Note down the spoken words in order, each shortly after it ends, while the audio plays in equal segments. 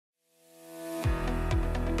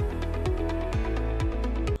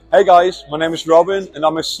Hey guys, my name is Robin and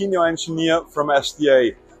I'm a senior engineer from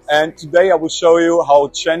SDA. And today I will show you how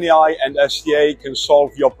GenAI and SDA can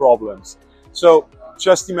solve your problems. So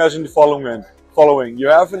just imagine the following. You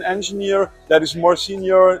have an engineer that is more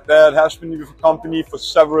senior, that has been with the company for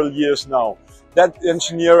several years now. That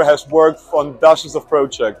engineer has worked on dozens of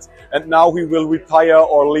projects and now he will retire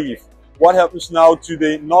or leave. What happens now to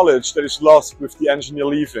the knowledge that is lost with the engineer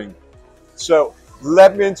leaving? So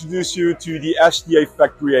let me introduce you to the SDA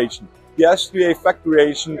Factory Agent. The SDA Factory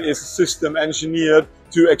Agent is a system engineered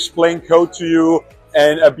to explain code to you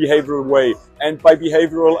in a behavioral way. And by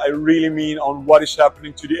behavioral, I really mean on what is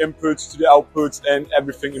happening to the inputs, to the outputs, and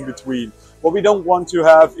everything in between. What we don't want to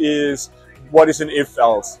have is what is an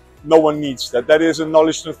if-else. No one needs that. That is a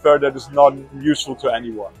knowledge transfer that is not useful to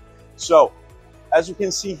anyone. So, as you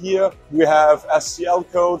can see here, we have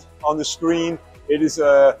SCL code on the screen. It is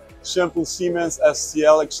a simple Siemens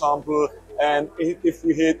SCL example, and if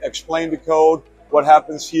we hit explain the code, what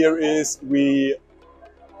happens here is we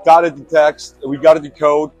got the text, we got the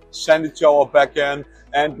code, send it to our backend,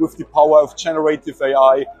 and with the power of generative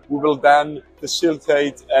AI, we will then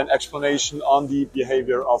facilitate an explanation on the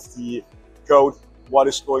behavior of the code, what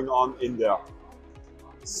is going on in there.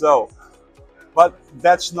 So, but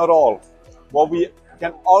that's not all. What we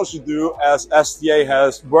can also do, as SDA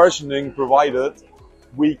has versioning provided,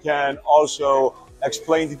 we can also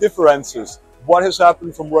explain the differences. What has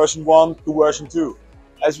happened from version 1 to version 2?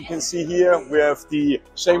 As you can see here, we have the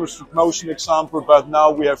same motion example, but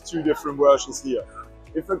now we have two different versions here.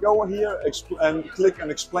 If I go here and click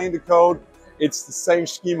and explain the code, it's the same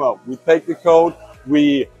schema. We take the code,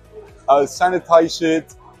 we sanitize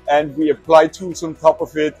it, and we apply tools on top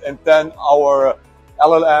of it, and then our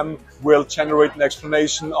LLM will generate an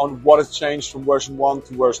explanation on what has changed from version 1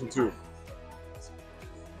 to version 2.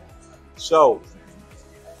 So,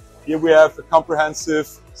 here we have a comprehensive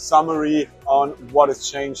summary on what has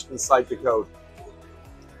changed inside the code.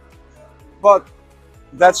 But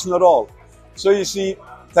that's not all. So you see,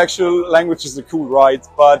 textual languages are cool, right?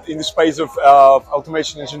 But in the space of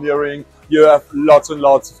automation engineering, you have lots and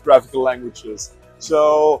lots of graphical languages.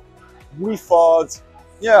 So we thought,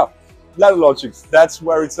 yeah, ladder logic, that's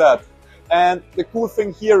where it's at. And the cool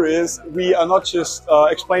thing here is we are not just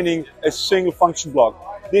explaining a single function block.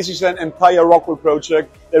 This is an entire Rockwell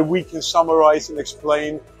project that we can summarize and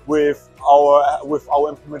explain with our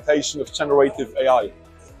implementation of generative AI.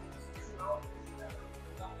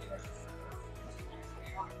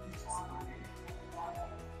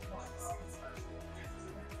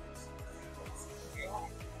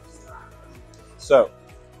 So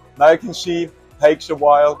now you can see, takes a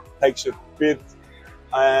while, takes a bit,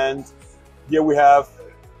 and here we have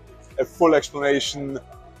a full explanation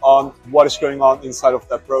on what is going on inside of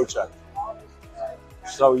that project.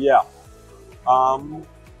 So yeah,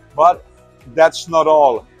 but that's not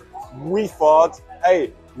all. We thought,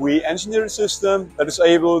 hey, we engineered a system that is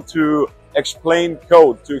able to explain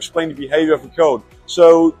code, to explain the behavior of the code.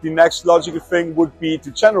 So the next logical thing would be to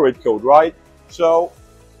generate code, right? So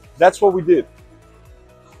that's what we did.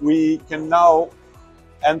 We can now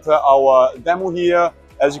enter our demo here.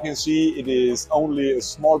 As you can see, it is only a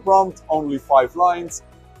small prompt, only 5 lines.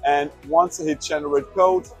 And once I hit generate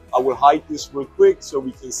code, I will hide this real quick so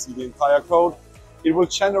we can see the entire code. It will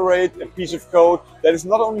generate a piece of code that is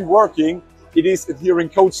not only working, it is adhering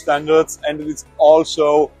code standards, and it is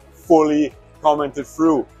also fully commented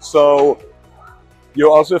through. So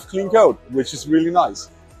you also have clean code, which is really nice.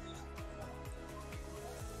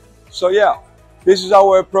 So yeah, this is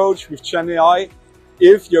our approach with GenAI.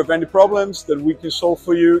 If you have any problems that we can solve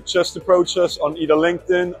for you, just approach us on either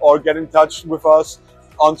LinkedIn or get in touch with us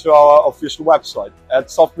onto our official website at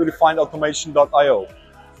softwaredefinedautomation.io.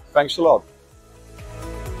 Thanks a lot.